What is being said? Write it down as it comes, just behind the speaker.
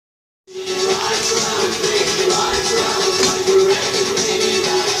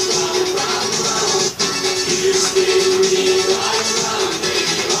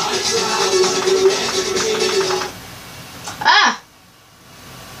Ah!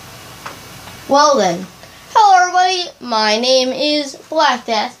 Well then, hello everybody, my name is Black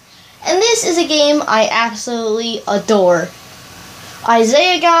Death, and this is a game I absolutely adore.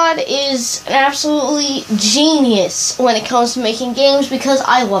 Isaiah God is an absolutely genius when it comes to making games because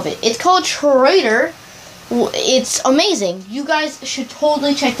I love it. It's called Trader. It's amazing. You guys should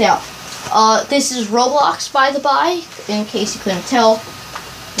totally check it out. This is Roblox, by the by, in case you couldn't tell.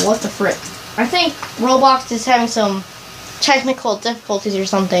 What the frick? I think Roblox is having some technical difficulties or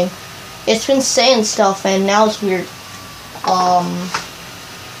something. It's been saying stuff and now it's weird.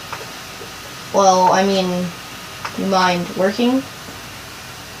 Well, I mean, you mind working?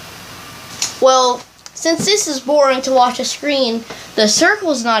 Well, since this is boring to watch a screen, the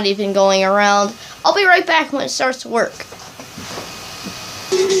circle's not even going around, I'll be right back when it starts to work.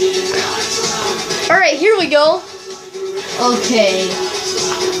 Alright, here we go. Okay.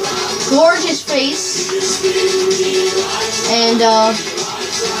 Gorgeous face. And,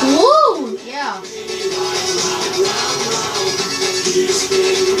 woo! Yeah.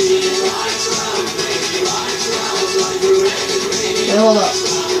 Wait, hold up.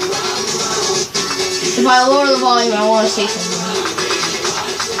 If I lower the volume, I want to say something.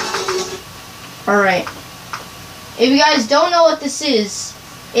 Alright. If you guys don't know what this is,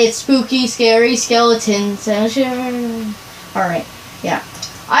 it's spooky, scary skeletons. Alright, yeah.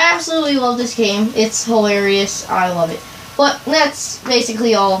 I absolutely love this game. It's hilarious. I love it. But that's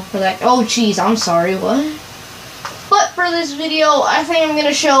basically all for that. Oh, jeez, I'm sorry. What? But for this video, I think I'm going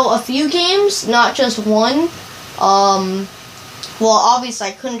to show a few games, not just one. Well, obviously,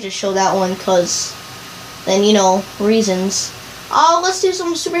 I couldn't just show that one because then, you know, reasons. Let's do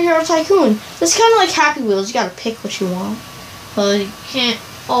some Superhero Tycoon. It's kind of like Happy Wheels. You got to pick what you want. But you can't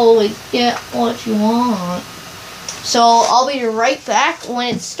always get what you want. So, I'll be right back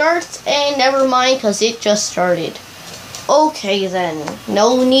when it starts, and never mind, because it just started. Okay, then.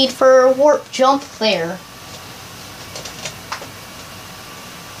 No need for a warp jump there.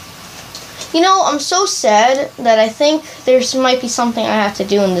 You know, I'm so sad that I think there might be something I have to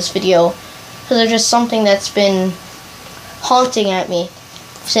do in this video, because there's just something that's been haunting at me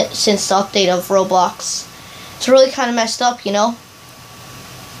since the update of Roblox. It's really kind of messed up, you know?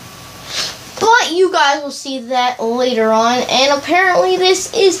 But you guys will see that later on, and apparently this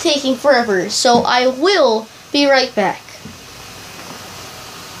is taking forever, so I will be right back.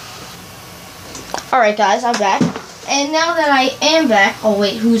 Alright guys, I'm back. And now that I am back, oh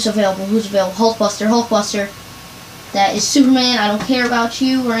wait, who's available? Who's available? Hulkbuster, Hulkbuster. That is Superman. I don't care about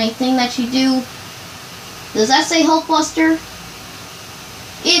you or anything that you do. Does that say Hulkbuster?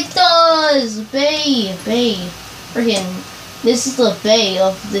 It does! Bay. Friggin'. This is the bay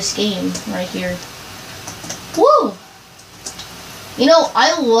of this game right here. Woo! You know,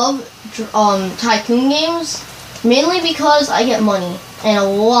 I love Tycoon games, mainly because I get money, and a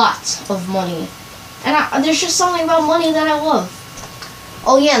lot of money. And there's just something about money that I love.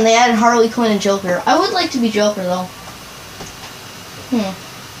 Oh yeah, and they added Harley Quinn and Joker. I would like to be Joker, though.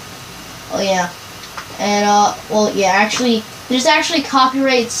 Oh yeah. And, well, yeah, actually, there's actually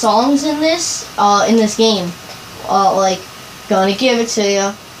copyrighted songs in this game. Like, gonna give it to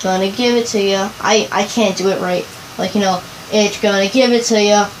ya, gonna give it to ya. I can't do it right. Like, you know, it's gonna give it to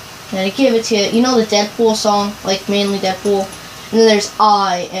ya, gonna give it to ya. You know the Deadpool song, like, mainly Deadpool? And then there's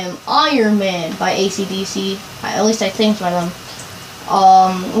I Am Iron Man by AC/DC. At least I think by them.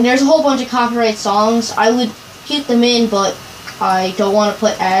 There's a whole bunch of copyright songs. I would keep them in, but I don't want to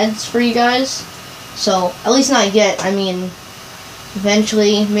put ads for you guys. So, at least not yet. I mean,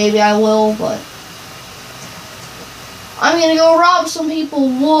 eventually, maybe I will, but I'm gonna go rob some people.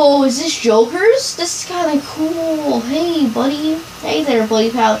 Whoa, is this Joker's? This is kind of cool. Hey, buddy. Hey there, buddy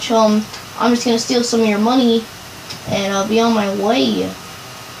pouch. I'm just gonna steal some of your money, and I'll be on my way.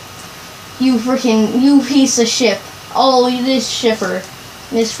 You piece of shit. Oh, this shipper.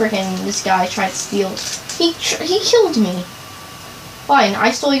 This guy tried to steal. He killed me. Fine,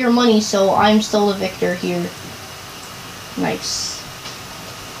 I stole your money, so I'm still the victor here. Nice.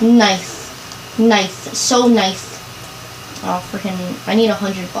 Nice. So nice. Oh, freaking, I need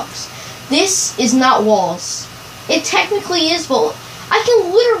 $100. This is not walls. It technically is, but I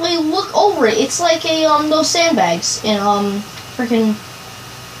can literally look over it. It's like a, those sandbags in, freaking,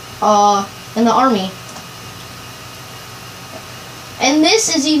 in the army. And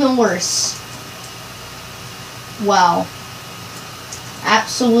this is even worse. Wow.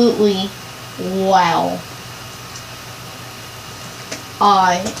 Absolutely wow.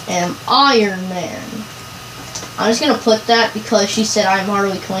 I am Iron Man. I'm just gonna put that because she said I'm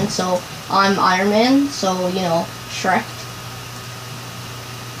Harley Quinn, so I'm Iron Man, so, you know, Shrek.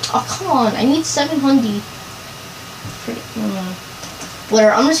 Oh, come on, I need 700.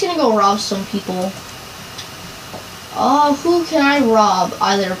 Whatever, I'm just gonna go rob some people. Who can I rob?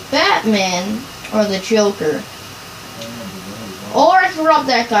 Either Batman or the Joker. Or I can rob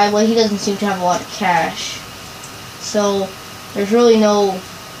that guy, but he doesn't seem to have a lot of cash. So, there's really no,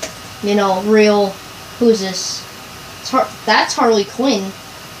 you know, real... Who is this? That's Harley Quinn.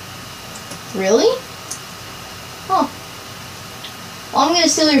 Really? Huh. Well, I'm gonna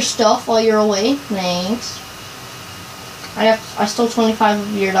steal your stuff while you're away. Thanks. I stole $25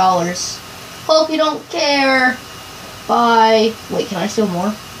 of your dollars. Hope you don't care. Bye. Wait, can I steal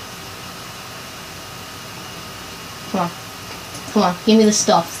more? Come on. Come on, give me the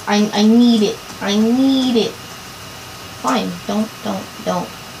stuff. I need it. I need it. Fine. Don't.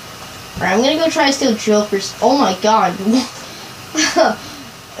 Alright, I'm gonna go try to steal Joker's. Oh my god.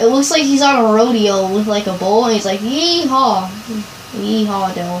 It looks like he's on a rodeo with like a bull and he's like, yeehaw.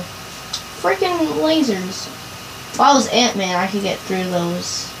 Yeehaw, though. Freaking lasers. If I was Ant-Man, I could get through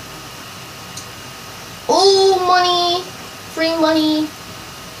those. Oh, money! Free money!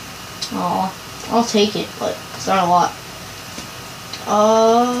 Aw, I'll take it, but it's not a lot.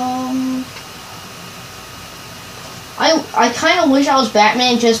 I kind of wish I was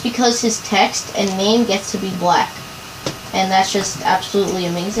Batman just because his text and name gets to be black. And that's just absolutely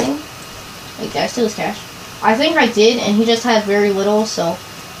amazing. Wait, did I steal his cash? I think I did, and he just had very little, so...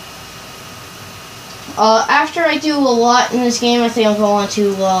 after I do a lot in this game, I think I'll go on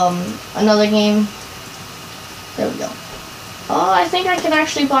to, another game. There we go. I think I can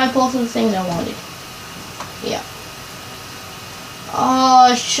actually buy both of the things I wanted. Yeah.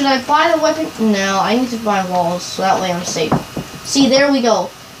 Should I buy the weapon? No, I need to buy walls, so that way I'm safe. See, there we go.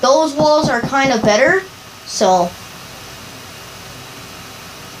 Those walls are kind of better, so...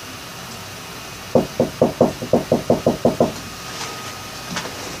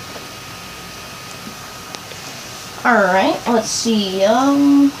 Alright, let's see, how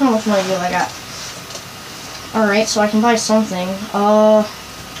much money do I got? Alright, so I can buy something.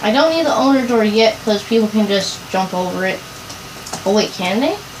 I don't need the owner door yet, because people can just jump over it. Oh wait, can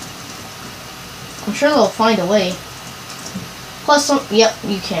they? I'm sure they'll find a way. Plus some, yep,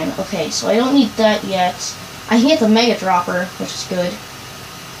 you can. Okay, so I don't need that yet. I can get the Mega Dropper, which is good.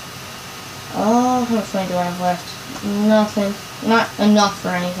 How much money do I have left? Nothing. Not enough for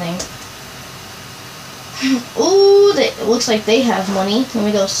anything. Ooh, it looks like they have money. Let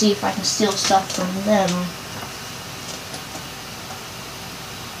me go see if I can steal stuff from them.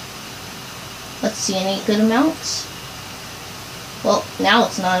 Let's see, any good amounts? Well, now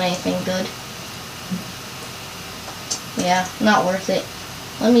it's not anything good. Yeah, not worth it.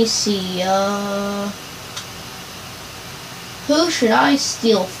 Let me see, who should I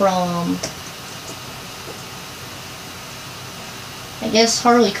steal from? I guess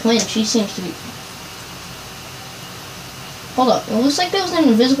Harley Quinn, she seems to be... Hold up, it looks like there was an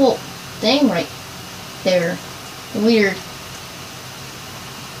invisible thing right there. Weird.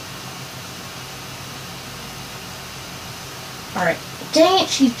 Alright. Dang it,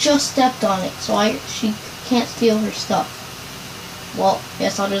 she just stepped on it, so she can't steal her stuff. Well,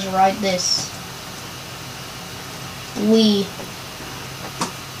 guess I'll just ride this. Wee.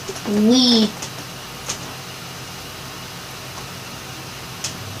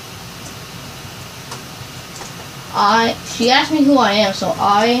 She asked me who I am, so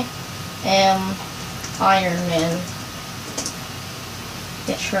I am Iron Man.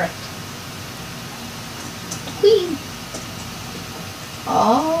 Get Shrek. Whee!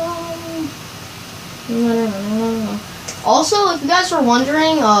 Also, if you guys were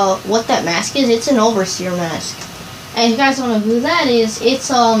wondering what that mask is, it's an Overseer mask. And if you guys don't know who that is, it's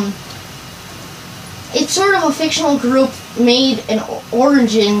sort of a fictional group made and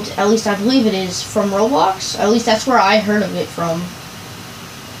origined, at least I believe it is, from Roblox. At least that's where I heard of it from.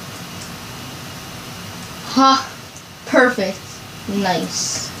 Ha! Perfect.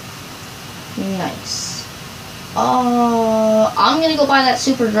 Nice. Nice. I'm gonna go buy that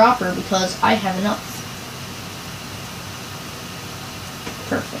super dropper because I have enough.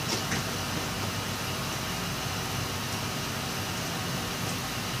 Perfect.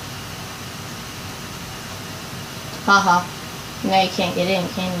 Haha. Now you can't get in,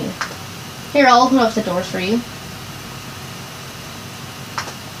 can you? Here, I'll open up the doors for you.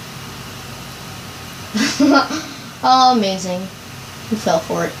 Oh, amazing. You fell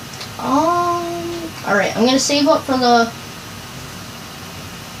for it. Alright, I'm gonna save up for the...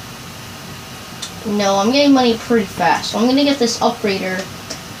 No, I'm getting money pretty fast. So I'm gonna get this upgrader,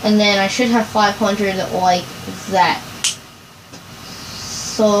 and then I should have 500 like that.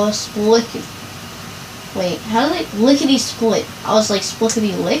 So split. Wait, how do they lickety split? I was like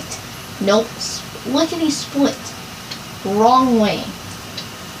splickety licked. Nope, lickety split. Wrong way.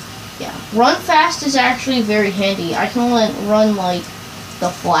 Yeah, run fast is actually very handy. I can run like the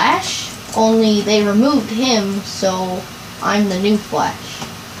Flash, only they removed him, so I'm the new Flash.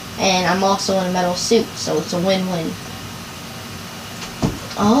 And I'm also in a metal suit, so it's a win-win.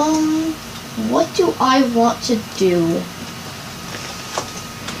 What do I want to do?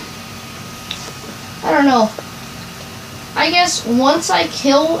 I don't know. I guess once I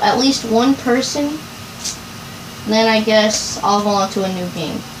kill at least one person, then I guess I'll go on to a new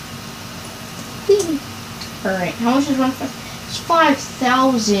game. Alright, how much is run fast? It's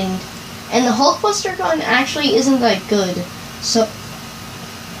 5,000. And the Hulkbuster gun actually isn't that good. So,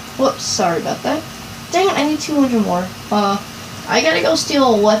 whoops, sorry about that. Dang it, I need 200 more. I gotta go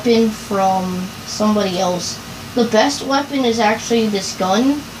steal a weapon from somebody else. The best weapon is actually this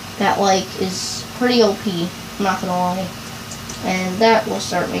gun that, like, is pretty OP. I'm not gonna lie. And that will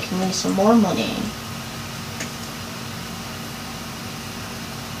start making me some more money.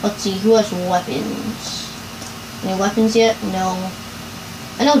 Let's see, who has weapons? Any weapons yet? No.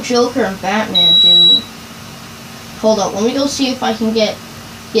 I know Joker and Batman do. Hold up, let me go see if I can get...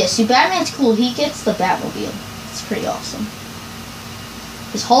 Yeah, see, Batman's cool. He gets the Batmobile. It's pretty awesome.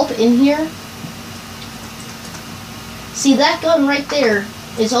 Is Hulk in here? See, that gun right there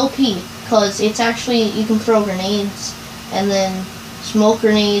is OP. Because it's actually, you can throw grenades. And then smoke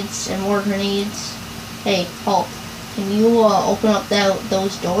grenades and more grenades. Hey, Hulk. Can you open up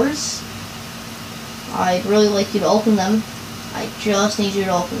those doors? I'd really like you to open them. I just need you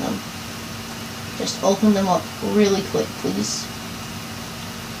to open them. Just open them up really quick, please.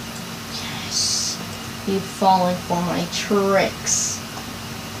 Yes. You've fallen for my tricks.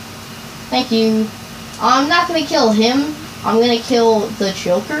 Thank you. I'm not going to kill him. I'm going to kill the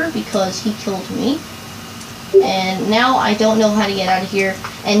Joker because he killed me. And now I don't know how to get out of here.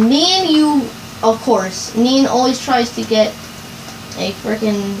 And me and you... Of course, Neen always tries to get a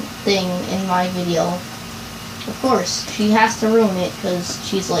freaking thing in my video. Of course, she has to ruin it because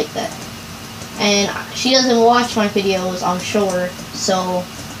she's like that. And she doesn't watch my videos, I'm sure, so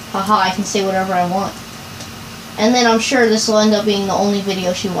haha, I can say whatever I want. And then I'm sure this will end up being the only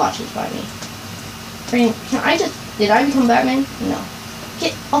video she watches by me. Can I just... Did I become Batman? No.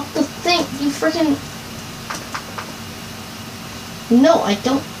 Get up the thing, you freaking... No, I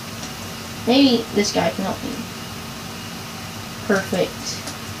don't... Maybe this guy can help me. Perfect.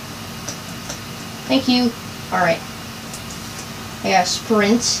 Thank you. Alright. I got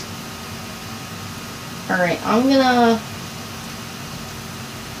sprint. Alright, I'm gonna...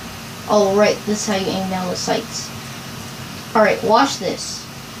 Oh, right. This is how you aim down the sights. Alright, watch this.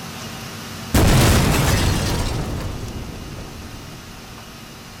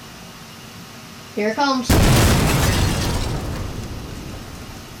 Here it comes.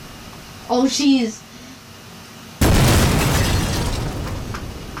 Oh, jeez.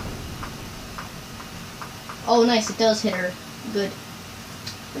 Oh, nice. It does hit her. Good.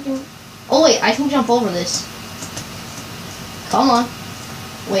 Oh, wait. I can jump over this. Come on.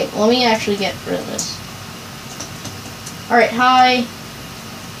 Wait. Let me actually get rid of this. Alright. Hi.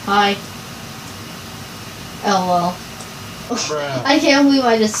 Hi. LOL. I can't believe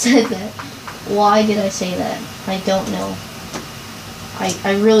I just said that. Why did I say that? I don't know.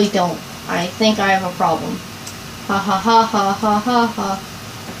 I really don't. I think I have a problem. Ha ha ha ha ha ha ha.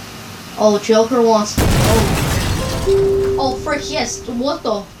 Oh, Joker wants to go. Oh, frick, yes. What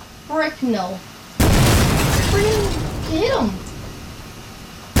the frick, no. Freaking hit him.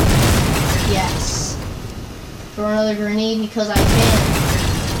 Yes. Throw another grenade because I can.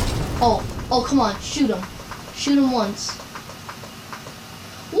 Oh, come on. Shoot him. Shoot him once.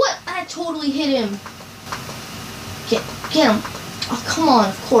 What? I totally hit him. Get him. Oh, come on,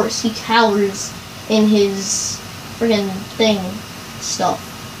 of course. He cowers in his friggin' thing stuff.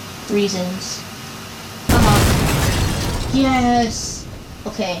 Reasons. Yes!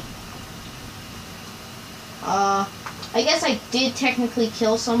 Okay. I guess I did technically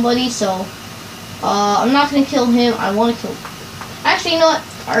kill somebody, so... I'm not gonna kill him. I wanna kill... Actually, you know what?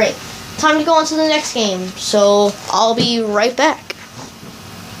 Alright. Time to go on to the next game. So, I'll be right back.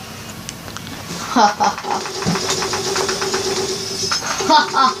 Ha ha ha.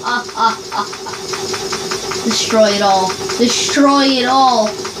 Destroy it all. Destroy it all.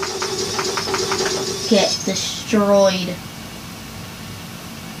 Get destroyed.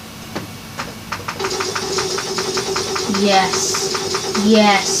 Yes.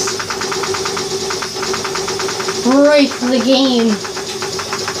 Yes. break the game.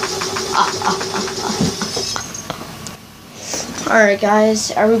 Alright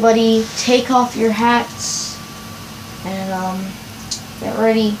guys, everybody take off your hats and get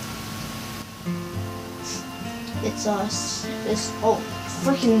ready. It's us.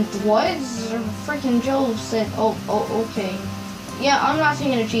 Freaking what? Freaking Joe said, okay. Yeah, I'm not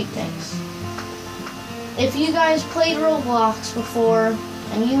taking a cheat, thanks. If you guys played Roblox before,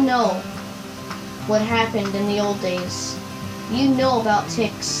 and you know what happened in the old days, you know about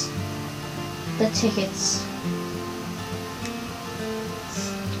ticks. The tickets.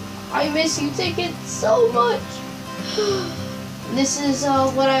 I miss you, tickets, so much. This is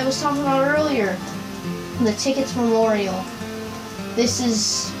what I was talking about earlier. The tickets memorial. This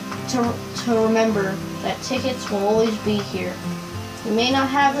is to remember that tickets will always be here. We may not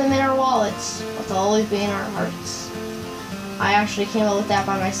have them in our wallets, but they'll always be in our hearts. I actually came up with that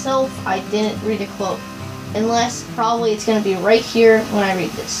by myself. I didn't read a quote. Unless, probably it's going to be right here when I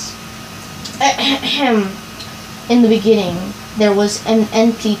read this. In the beginning, there was an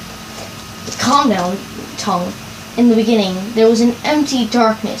empty... Calm down, tongue. In the beginning, there was an empty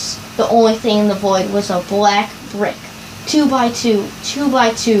darkness. The only thing in the void was a black brick. 2 by 2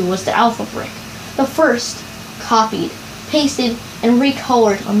 by 2 was the alpha brick. The first, copied, pasted, and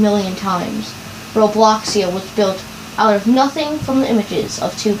recolored a million times. Robloxia was built out of nothing from the images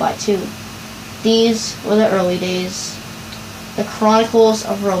of 2 by 2. These were the early days. The Chronicles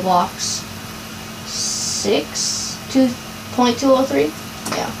of Roblox 6.203?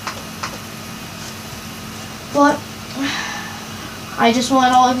 Yeah. But I just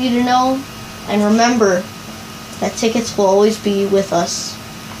want all of you to know and remember that tickets will always be with us.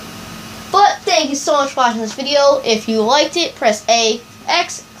 But thank you so much for watching this video. If you liked it, press A,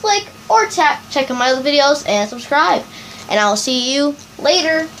 X, click, or tap. Check out my other videos and subscribe. And I will see you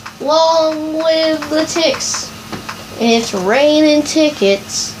later. Long live the ticks. It's raining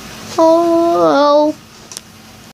tickets. Oh.